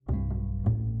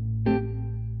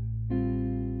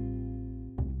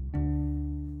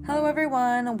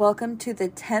everyone. Welcome to the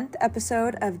 10th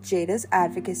episode of Jada's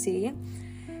Advocacy.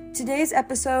 Today's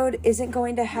episode isn't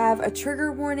going to have a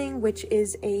trigger warning, which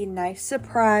is a nice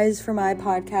surprise for my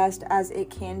podcast as it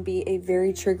can be a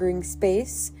very triggering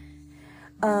space.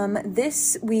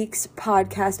 This week's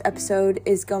podcast episode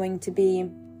is going to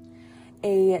be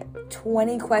a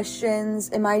 20 questions.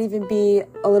 It might even be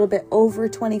a little bit over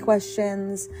 20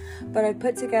 questions, but I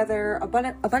put together a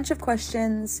bunch of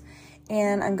questions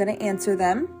and I'm going to answer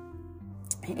them.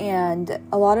 And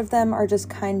a lot of them are just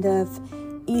kind of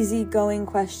easygoing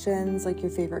questions like your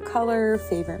favorite color,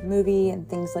 favorite movie, and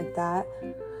things like that.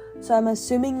 So I'm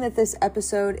assuming that this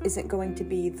episode isn't going to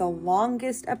be the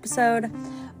longest episode,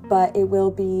 but it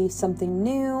will be something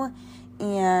new,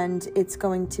 and it's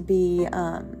going to be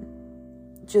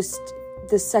just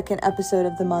the second episode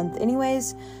of the month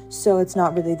anyways, so it's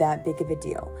not really that big of a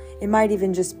deal. It might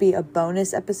even just be a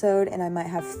bonus episode, and I might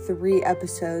have 3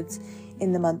 episodes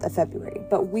in the month of February,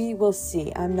 but we will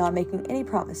see. I'm not making any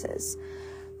promises.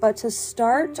 But to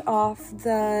start off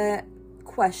the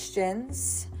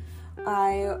questions,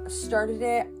 I started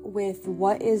it with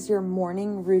what is your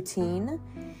morning routine?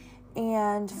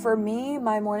 And for me,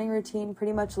 my morning routine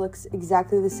pretty much looks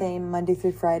exactly the same Monday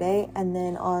through Friday. And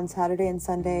then on Saturday and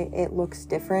Sunday, it looks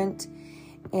different.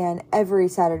 And every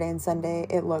Saturday and Sunday,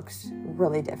 it looks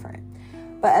really different.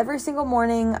 But every single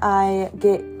morning, I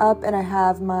get up and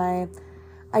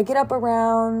I get up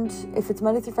around, if it's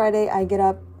Monday through Friday, I get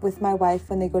up with my wife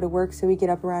when they go to work. So we get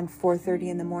up around 4:30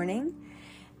 in the morning.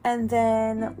 And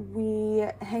then we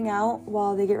hang out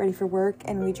while they get ready for work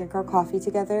and we drink our coffee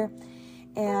together.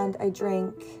 And I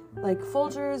drink like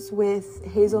Folgers with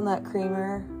hazelnut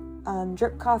creamer,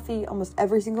 drip coffee almost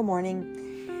every single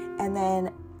morning. And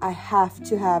then I have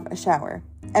to have a shower.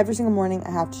 Every single morning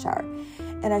I have to shower.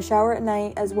 And I shower at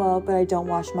night as well, but I don't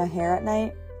wash my hair at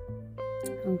night.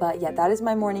 But yeah, that is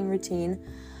my morning routine.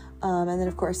 And then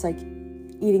of course, like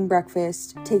eating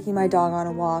breakfast, taking my dog on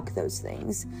a walk, those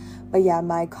things. But yeah,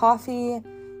 my coffee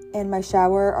and my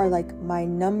shower are like my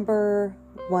number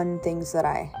one things that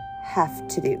I have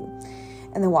to do.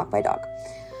 And then walk my dog.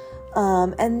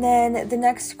 And then the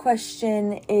next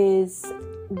question is,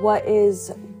 what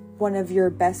is one of your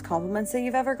best compliments that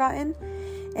you've ever gotten?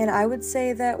 And I would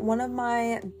say that one of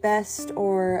my best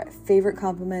or favorite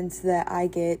compliments that I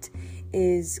get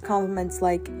is compliments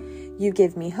like, you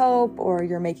give me hope, or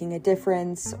you're making a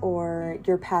difference, or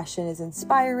your passion is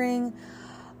inspiring.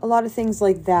 A lot of things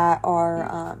like that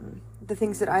are the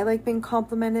things that I like being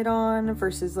complimented on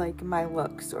versus like my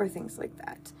looks or things like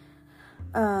that.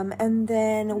 And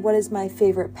then what is my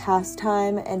favorite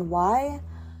pastime and why?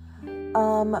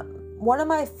 One of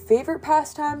my favorite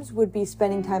pastimes would be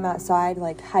spending time outside,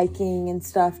 like hiking and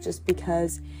stuff, just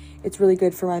because it's really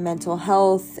good for my mental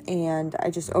health, and I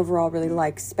just overall really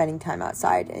like spending time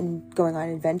outside and going on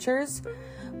adventures.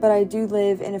 But I do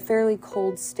live in a fairly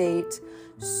cold state,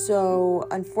 so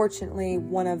unfortunately,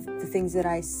 one of the things that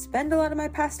I spend a lot of my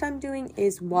pastime doing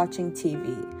is watching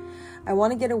TV. I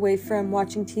want to get away from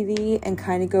watching TV and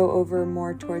kind of go over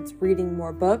more towards reading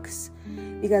more books,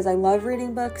 because I love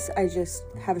reading books. I just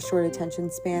have a short attention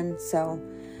span, so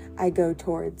I go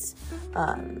towards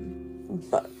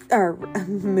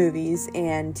movies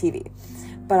and TV.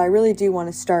 But I really do want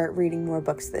to start reading more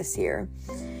books this year.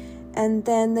 And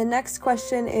then the next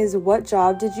question is, what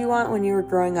job did you want when you were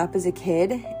growing up as a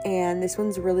kid? And this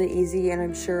one's really easy, and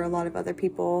I'm sure a lot of other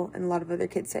people and a lot of other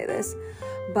kids say this.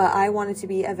 But I wanted to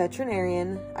be a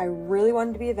veterinarian. I really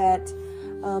wanted to be a vet.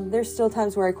 There's still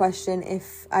times where I question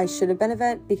if I should have been a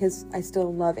vet, because I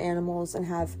still love animals and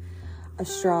have a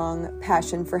strong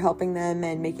passion for helping them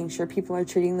and making sure people are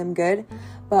treating them good.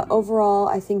 But overall,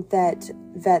 I think that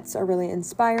vets are really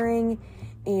inspiring,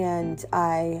 and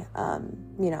I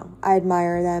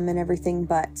admire them and everything.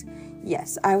 But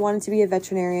yes, I wanted to be a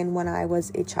veterinarian when I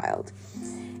was a child.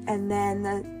 And then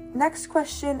the next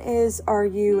question is, are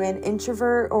you an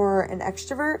introvert or an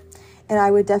extrovert? And I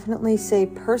would definitely say,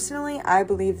 personally, I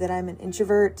believe that I'm an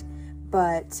introvert,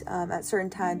 but at certain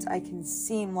times I can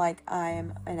seem like I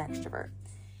am an extrovert.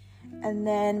 And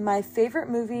then my favorite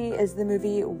movie is the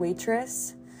movie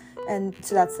Waitress. And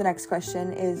so that's the next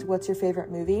question, is what's your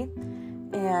favorite movie?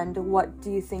 And what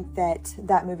do you think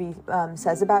that movie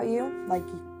says about you? Like,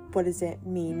 what does it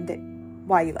mean,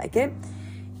 why you like it?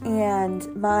 And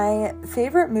my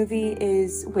favorite movie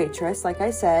is Waitress, like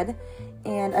I said.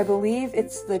 And I believe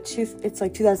it's like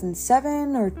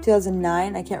 2007 or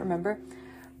 2009, I can't remember.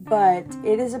 But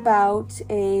it is about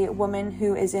a woman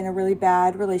who is in a really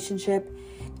bad relationship,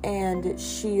 and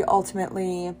she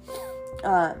ultimately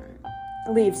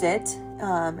leaves it,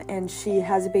 and she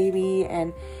has a baby,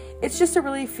 and it's just a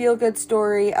really feel-good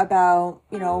story about,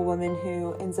 a woman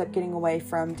who ends up getting away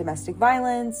from domestic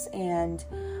violence and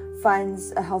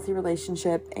finds a healthy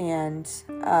relationship and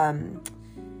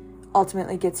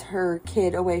ultimately gets her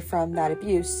kid away from that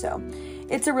abuse. So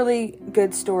it's a really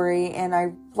good story, and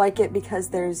I like it because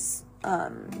there's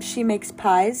she makes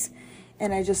pies,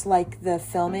 and I just like the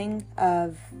filming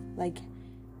of, like,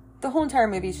 the whole entire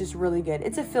movie is just really good.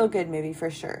 It's a feel-good movie for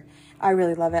sure. I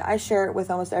really love it. I share it with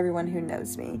almost everyone who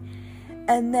knows me.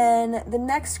 And then the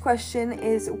next question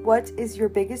is, what is your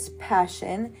biggest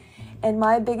passion? And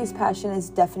my biggest passion is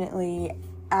definitely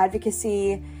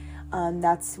advocacy.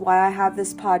 That's why I have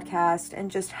this podcast,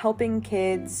 and just helping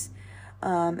kids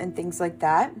and things like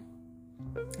that.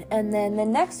 And then the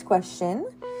next question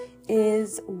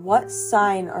is, what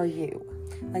sign are you?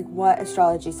 Like, what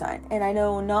astrology sign? And I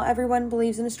know not everyone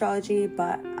believes in astrology,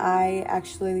 but I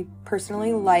actually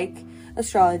personally like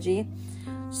astrology.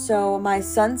 So my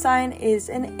sun sign is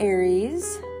an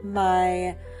Aries.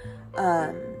 My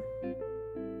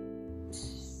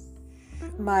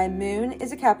moon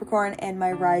is a Capricorn, and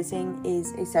my rising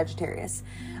is a Sagittarius.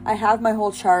 I have my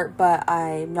whole chart, but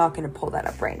I'm not going to pull that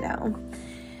up right now.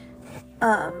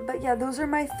 But yeah, those are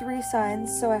my 3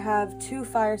 signs. So I have 2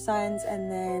 fire signs and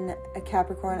then a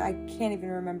Capricorn. I can't even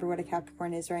remember what a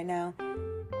Capricorn is right now.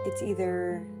 It's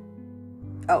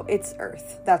it's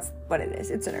Earth. That's what it is.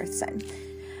 It's an Earth sign.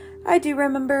 I do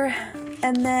remember.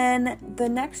 And then the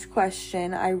next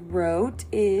question I wrote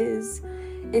is,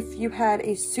 if you had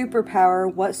a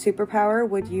superpower, what superpower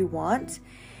would you want?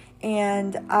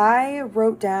 And I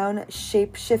wrote down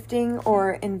shape-shifting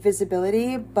or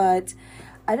invisibility, but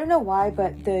I don't know why,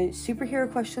 but the superhero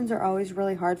questions are always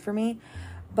really hard for me.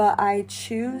 But I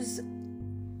choose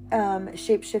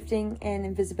shape-shifting and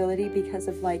invisibility because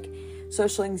of, like,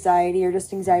 social anxiety or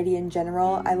just anxiety in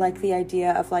general. I like the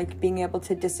idea of, like, being able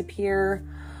to disappear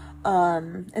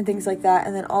and things like that.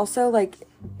 And then also, like,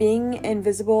 being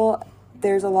invisible,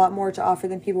 there's a lot more to offer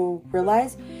than people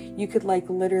realize. You could, like,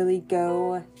 literally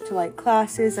go to, like,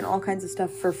 classes and all kinds of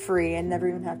stuff for free and never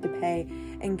even have to pay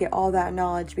and get all that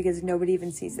knowledge because nobody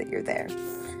even sees that you're there.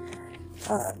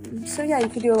 So yeah, you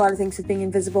could do a lot of things with being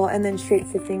invisible, and then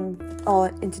shape-shifting all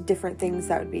into different things.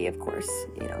 That would be, of course,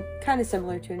 kind of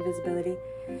similar to invisibility.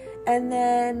 And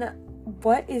then,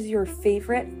 what is your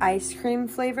favorite ice cream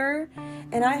flavor?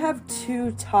 And I have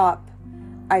 2 top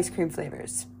ice cream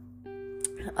flavors.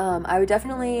 I would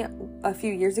definitely, a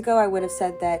few years ago, I would have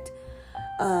said that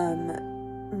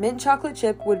mint chocolate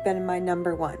chip would have been my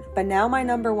number 1. But now my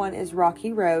number 1 is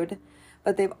Rocky Road.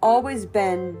 But they've always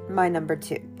been my number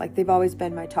 2. Like, they've always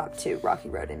been my top 2, Rocky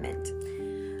Road and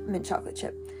mint chocolate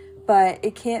chip. But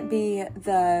it can't be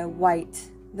the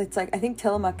white. That's like, I think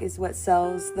Tillamook is what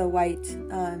sells the white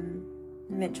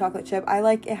mint chocolate chip.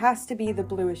 It has to be the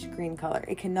bluish green color.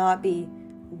 It cannot be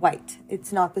white.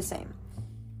 It's not the same.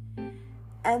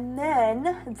 And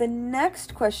then the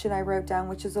next question I wrote down,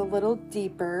 which is a little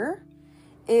deeper,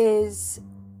 is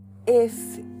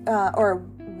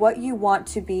what you want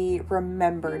to be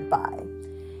remembered by.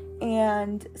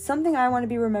 And something I want to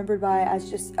be remembered by as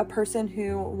just a person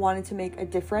who wanted to make a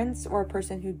difference, or a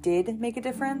person who did make a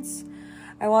difference.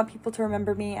 I want people to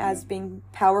remember me as being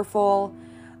powerful,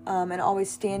 and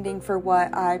always standing for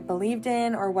what I believed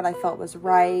in or what I felt was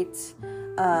right.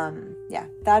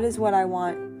 That is what I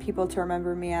want people to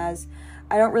remember me as.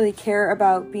 I don't really care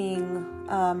about being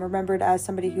remembered as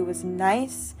somebody who was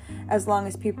nice, as long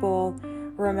as people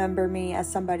remember me as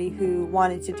somebody who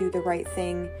wanted to do the right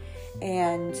thing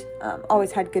and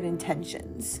always had good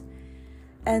intentions.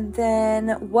 And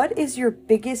then, what is your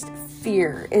biggest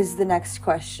fear is the next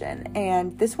question.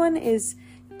 And this one is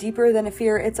deeper than a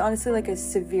fear. It's honestly like a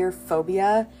severe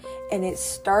phobia. And it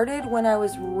started when I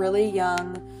was really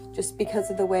young, just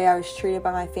because of the way I was treated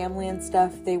by my family and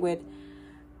stuff. They would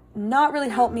not really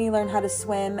help me learn how to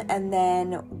swim. And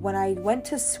then when I went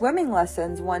to swimming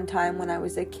lessons one time when I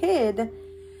was a kid,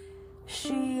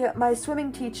 my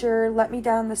swimming teacher let me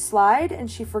down the slide,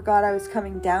 and she forgot I was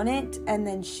coming down it, and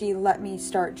then she let me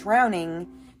start drowning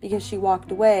because she walked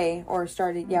away, or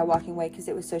started walking away because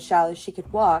it was so shallow she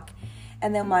could walk.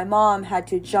 And then my mom had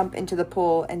to jump into the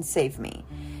pool and save me.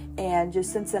 And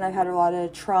just since then I've had a lot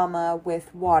of trauma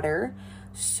with water.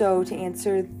 So to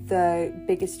answer, the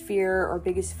biggest fear or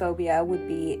biggest phobia would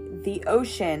be the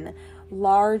ocean.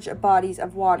 Large bodies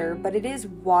of water, but it is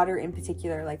water in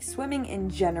particular. Like, swimming in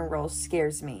general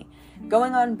scares me.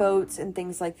 Going on boats and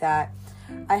things like that.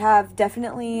 I have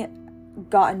definitely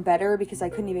gotten better because I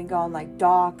couldn't even go on, like,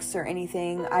 docks or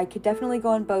anything. I could definitely go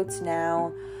on boats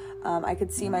now. I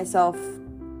could see myself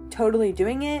totally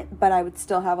doing it, but I would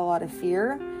still have a lot of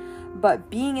fear. But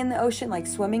being in the ocean, like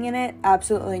swimming in it,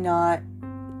 absolutely not.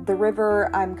 The river,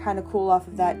 I'm kind of cool off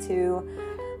of that too.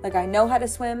 Like, I know how to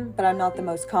swim, but I'm not the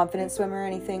most confident swimmer or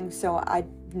anything, so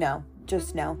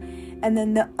just no. And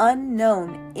then the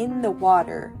unknown in the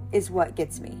water is what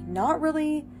gets me. Not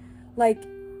really, like,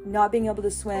 not being able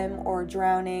to swim or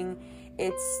drowning.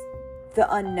 It's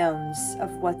the unknowns of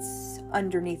what's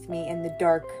underneath me in the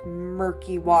dark,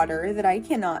 murky water that I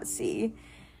cannot see.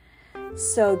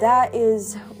 So that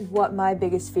is what my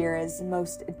biggest fear is,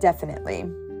 most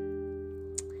definitely.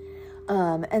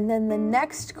 And then the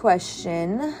next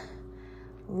question,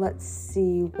 let's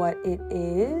see what it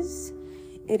is.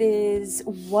 It is,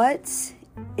 what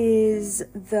is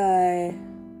the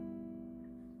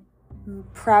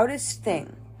proudest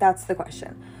thing? That's the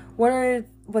question.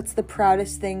 What's the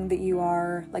proudest thing that you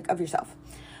are, like, of yourself?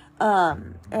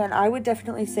 And I would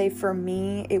definitely say for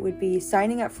me, it would be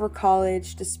signing up for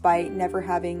college despite never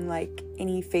having, like,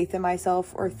 any faith in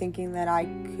myself or thinking that I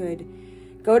could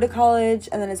go to college,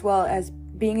 and then as well as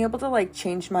being able to, like,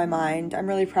 change my mind. I'm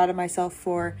really proud of myself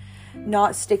for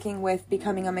not sticking with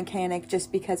becoming a mechanic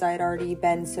just because I had already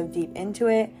been so deep into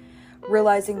it,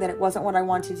 realizing that it wasn't what I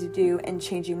wanted to do and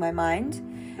changing my mind.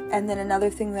 And then another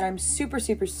thing that I'm super,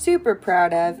 super, super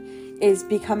proud of is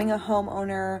becoming a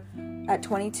homeowner at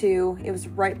 22. It was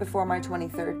right before my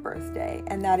 23rd birthday.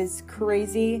 And that is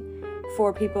crazy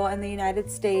for people in the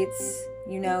United States.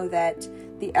 You know that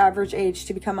the average age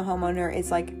to become a homeowner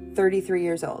is like 33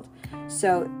 years old.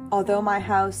 So although my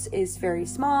house is very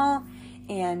small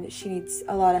and she needs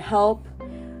a lot of help,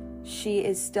 she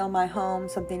is still my home,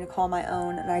 something to call my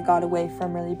own. And I got away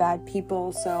from really bad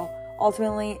people. So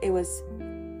ultimately it was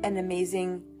an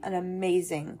amazing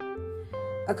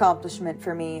accomplishment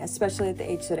for me, especially at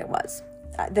the age that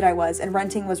I was. And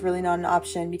renting was really not an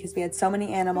option because we had so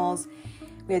many animals.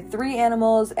 We had 3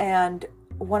 animals, and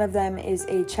one of them is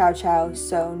a chow chow,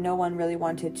 so no one really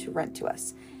wanted to rent to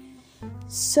us.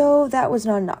 So that was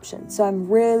not an option. So I'm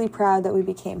really proud that we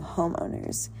became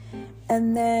homeowners.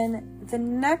 And then the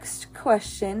next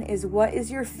question is, what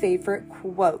is your favorite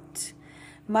quote?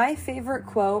 My favorite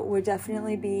quote would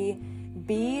definitely be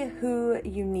who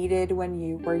you needed when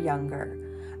you were younger.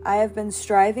 I have been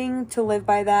striving to live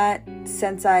by that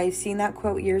since I seen that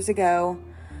quote years ago.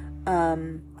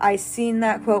 I seen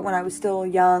that quote when I was still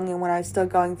young and when I was still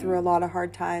going through a lot of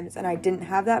hard times, and I didn't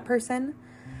have that person.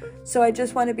 So I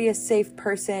just want to be a safe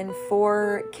person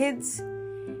for kids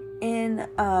in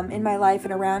my life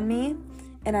and around me,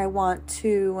 and I want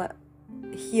to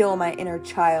heal my inner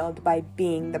child by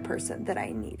being the person that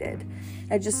I needed.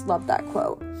 I just love that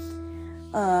quote.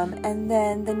 And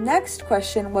then the next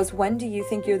question was, when do you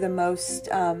think you're the most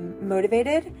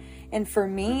motivated? And for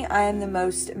me, I am the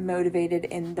most motivated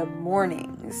in the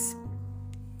mornings.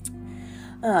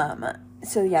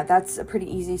 So yeah, that's a pretty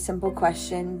easy, simple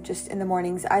question. Just in the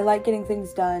mornings, I like getting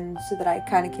things done so that I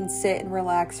kind of can sit and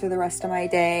relax for the rest of my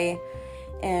day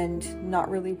and not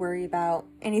really worry about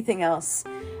anything else.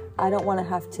 I don't want to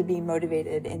have to be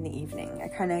motivated in the evening. I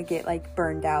kind of get like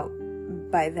burned out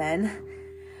by then.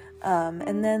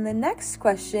 And then the next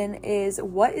question is,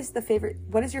 what is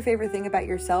your favorite thing about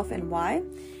yourself and why?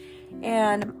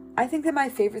 And I think that my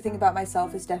favorite thing about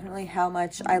myself is definitely how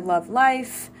much I love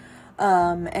life,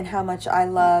 and how much I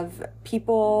love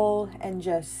people, and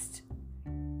just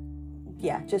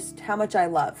how much I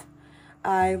love.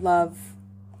 I love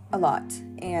a lot.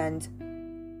 And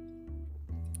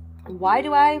why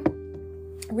do I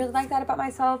really like that about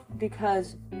myself?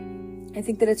 Because I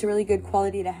think that it's a really good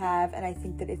quality to have, and I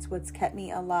think that it's what's kept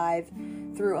me alive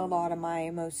through a lot of my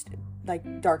most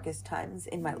darkest times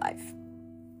in my life.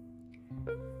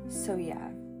 So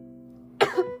yeah.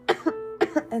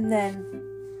 And then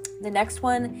the next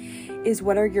one is,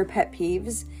 what are your pet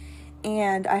peeves?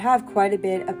 And I have quite a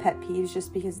bit of pet peeves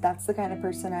just because that's the kind of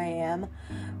person I am.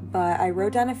 But I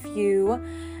wrote down a few,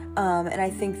 and I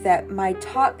think that my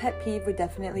top pet peeve would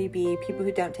definitely be people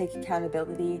who don't take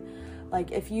accountability.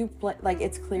 Like, if you,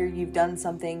 it's clear you've done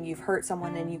something, you've hurt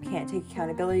someone, and you can't take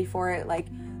accountability for it,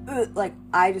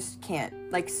 I just can't,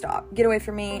 stop. Get away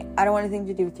from me. I don't want anything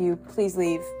to do with you. Please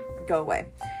leave. Go away.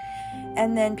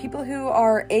 And then people who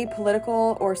are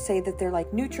apolitical or say that they're,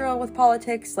 neutral with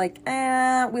politics, we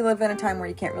live in a time where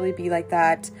you can't really be like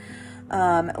that.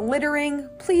 Littering.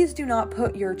 Please do not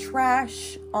put your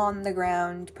trash on the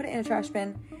ground. Put it in a trash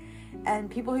bin.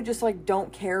 And people who just,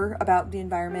 don't care about the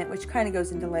environment, which kind of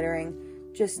goes into littering.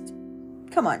 Just,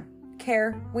 come on.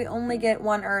 Care. We only get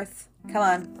one Earth. Come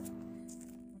on.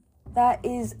 That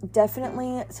is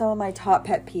definitely some of my top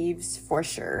pet peeves for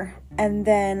sure. And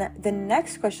then the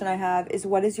next question I have is,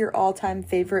 what is your all-time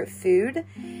favorite food?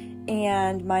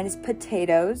 and mine is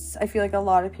potatoes. I feel like a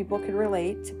lot of people could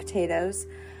relate to potatoes.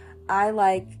 I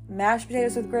like mashed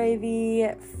potatoes with gravy,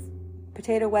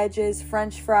 potato wedges,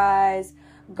 french fries,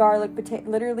 garlic potato,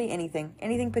 literally anything.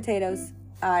 Anything potatoes,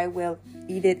 I will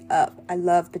eat it up. I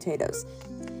love potatoes.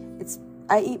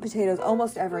 I eat potatoes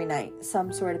almost every night.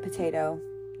 Some sort of potato.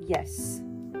 Yes.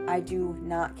 I do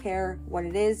not care what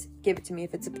it is. Give it to me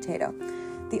if it's a potato.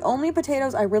 The only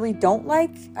potatoes I really don't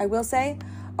like, I will say,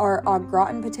 are au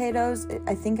gratin potatoes.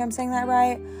 I think I'm saying that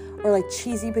right. Or like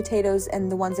cheesy potatoes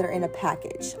and the ones that are in a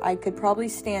package. I could probably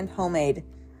stand homemade,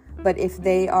 but if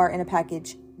they are in a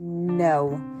package,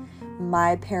 no.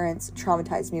 My parents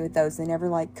traumatized me with those. They never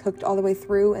like cooked all the way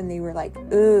through, and they were like,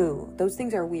 ooh, those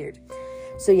things are weird.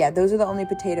 So yeah, those are the only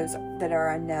potatoes that are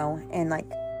a no. And like,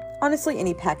 honestly,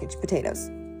 any packaged potatoes.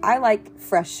 I like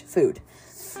fresh food.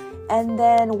 And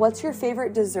then what's your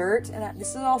favorite dessert? And this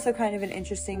is also kind of an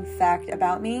interesting fact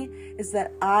about me, is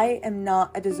that I am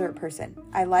not a dessert person.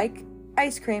 I like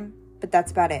ice cream, but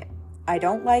that's about it. I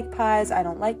don't like pies. I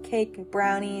don't like cake,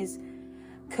 brownies.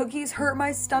 Cookies hurt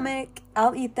my stomach.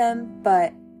 I'll eat them,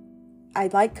 but I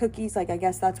like cookies. Like, I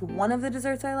guess that's one of the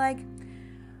desserts I like.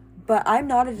 But I'm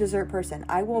not a dessert person.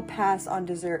 I will pass on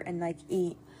dessert and like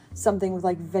eat something with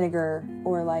like vinegar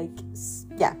or like,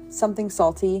 yeah, something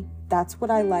salty. That's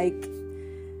what I like.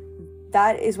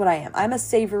 That is what I am. I'm a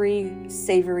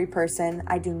savory person.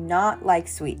 I do not like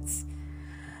sweets.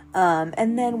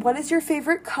 And then what is your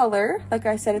favorite color? Like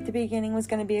I said at the beginning was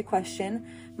going to be a question.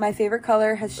 My favorite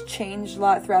color has changed a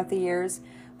lot throughout the years.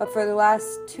 But for the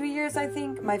last 2 years, I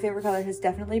think my favorite color has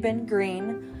definitely been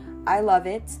green. I love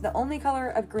it. The only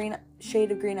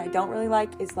shade of green I don't really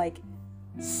like is like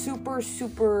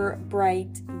super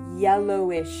bright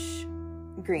yellowish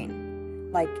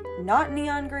green. Like not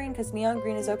neon green, because neon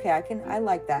green is okay. I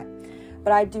like that.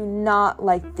 But I do not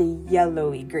like the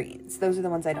yellowy greens. Those are the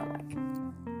ones I don't like.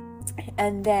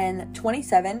 And then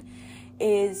 27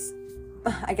 is,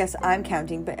 I guess I'm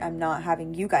counting, but I'm not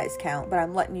having you guys count, but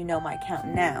I'm letting you know my count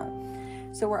now.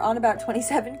 So we're on about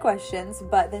 27 questions,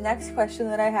 but the next question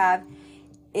that I have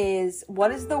is,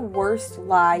 what is the worst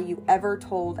lie you ever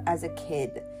told as a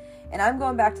kid? And I'm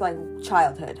going back to like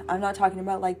childhood. I'm not talking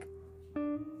about like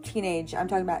teenage. I'm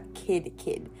talking about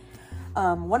kid.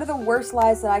 One of the worst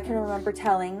lies that I can remember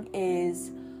telling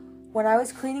is when I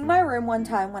was cleaning my room one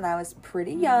time when I was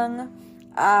pretty young.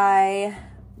 I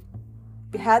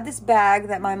had this bag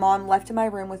that my mom left in my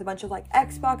room with a bunch of like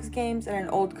Xbox games and an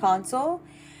old console.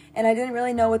 And I didn't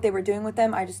really know what they were doing with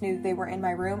them. I just knew they were in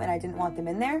my room and I didn't want them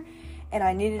in there. And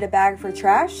I needed a bag for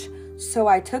trash. So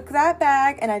I took that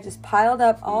bag and I just piled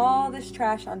up all this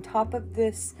trash on top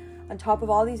of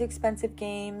all these expensive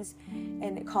games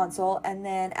and console. And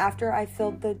then after I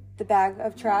filled the bag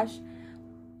of trash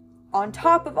on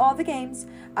top of all the games,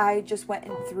 I just went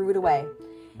and threw it away.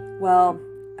 Well,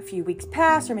 a few weeks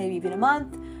pass, or maybe even a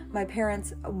month, my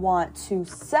parents want to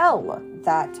sell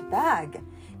that bag.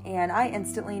 And I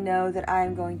instantly know that I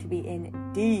am going to be in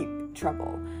deep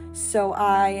trouble. So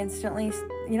I instantly,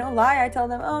 lie. I tell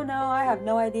them, oh no, I have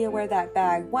no idea where that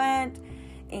bag went.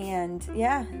 And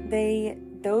yeah,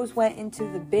 those went into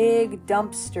the big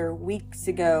dumpster weeks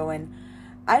ago. And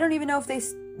I don't even know if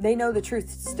they know the truth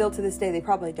still to this day. They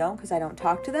probably don't, because I don't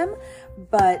talk to them.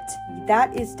 But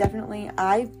that is definitely,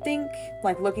 I think,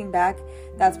 like looking back,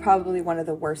 that's probably one of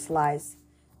the worst lies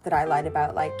that I lied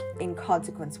about, like in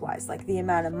consequence-wise, like the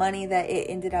amount of money that it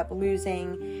ended up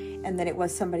losing and that it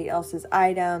was somebody else's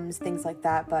items, things like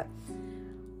that. But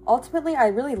ultimately, I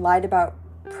really lied about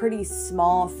pretty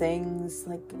small things,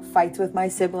 like fights with my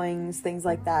siblings, things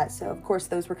like that. So, of course,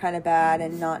 those were kind of bad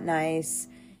and not nice.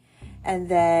 And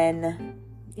then,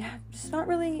 yeah, just not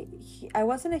really, I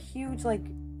wasn't a huge, like,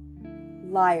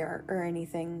 liar or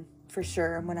anything, for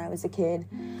sure, when I was a kid,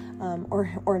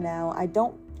 or now. I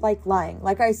don't like lying.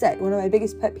 Like I said, one of my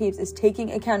biggest pet peeves is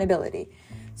taking accountability.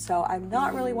 So I'm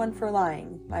not really one for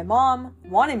lying. My mom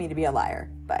wanted me to be a liar,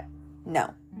 but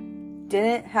no,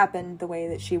 didn't happen the way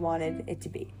that she wanted it to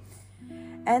be.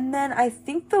 And then I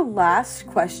think the last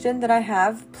question that I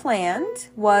have planned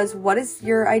was, what is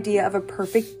your idea of a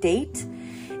perfect date?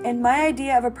 And my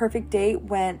idea of a perfect date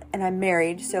and I'm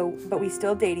married, but we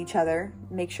still date each other.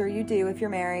 Make sure you do if you're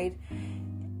married.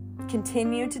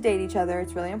 Continue to date each other.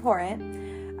 It's really important.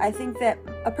 I think that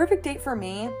a perfect date for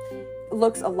me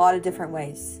looks a lot of different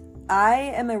ways. I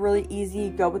am a really easy,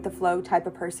 go with the flow type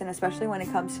of person, especially when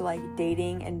it comes to like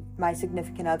dating and my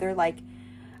significant other. Like,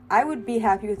 I would be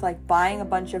happy with like buying a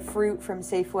bunch of fruit from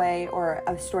Safeway or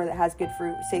a store that has good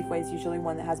fruit. Safeway is usually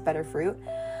one that has better fruit.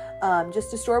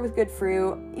 Just a store with good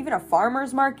fruit, even a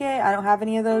farmer's market. I don't have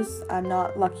any of those. I'm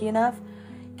not lucky enough.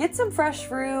 get some fresh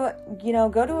fruit,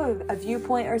 go to a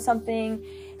viewpoint or something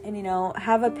and,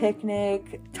 have a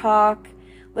picnic, talk,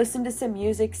 listen to some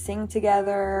music, sing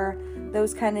together,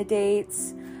 those kind of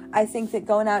dates. I think that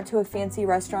going out to a fancy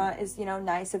restaurant is,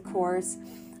 nice, of course.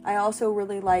 I also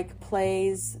really like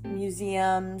plays,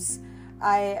 museums.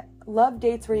 I love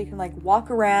dates where you can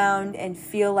walk around and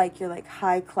feel like you're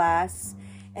high class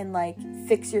and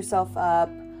fix yourself up.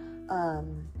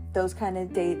 Those kind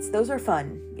of dates, those are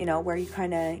fun, where you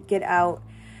kind of get out.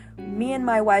 Me and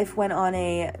my wife went on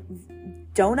a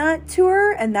donut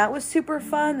tour and that was super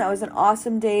fun. That was an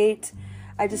awesome date.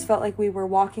 I just felt like we were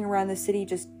walking around the city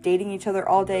just dating each other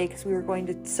all day because we were going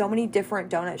to so many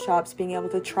different donut shops, being able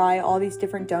to try all these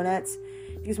different donuts.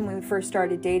 Because when we first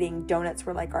started dating, donuts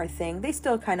were our thing. They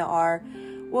still kind of are.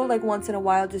 We'll once in a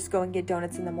while just go and get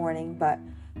donuts in the morning. But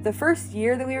the first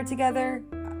year that we were together,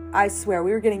 I swear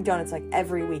we were getting donuts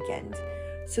every weekend.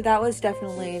 So that was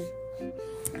definitely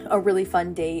a really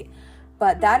fun date.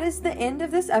 But that is the end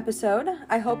of this episode.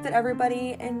 I hope that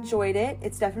everybody enjoyed it.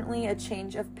 It's definitely a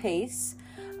change of pace.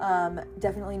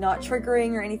 Definitely not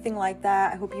triggering or anything like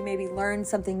that. I hope you maybe learned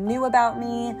something new about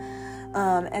me.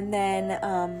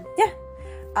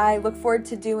 I look forward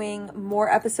to doing more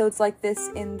episodes like this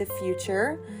in the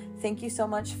future. Thank you so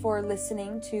much for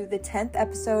listening to the 10th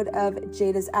episode of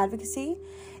Jada's Advocacy.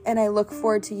 And I look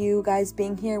forward to you guys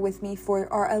being here with me for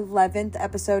our 11th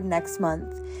episode next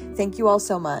month. Thank you all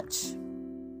so much.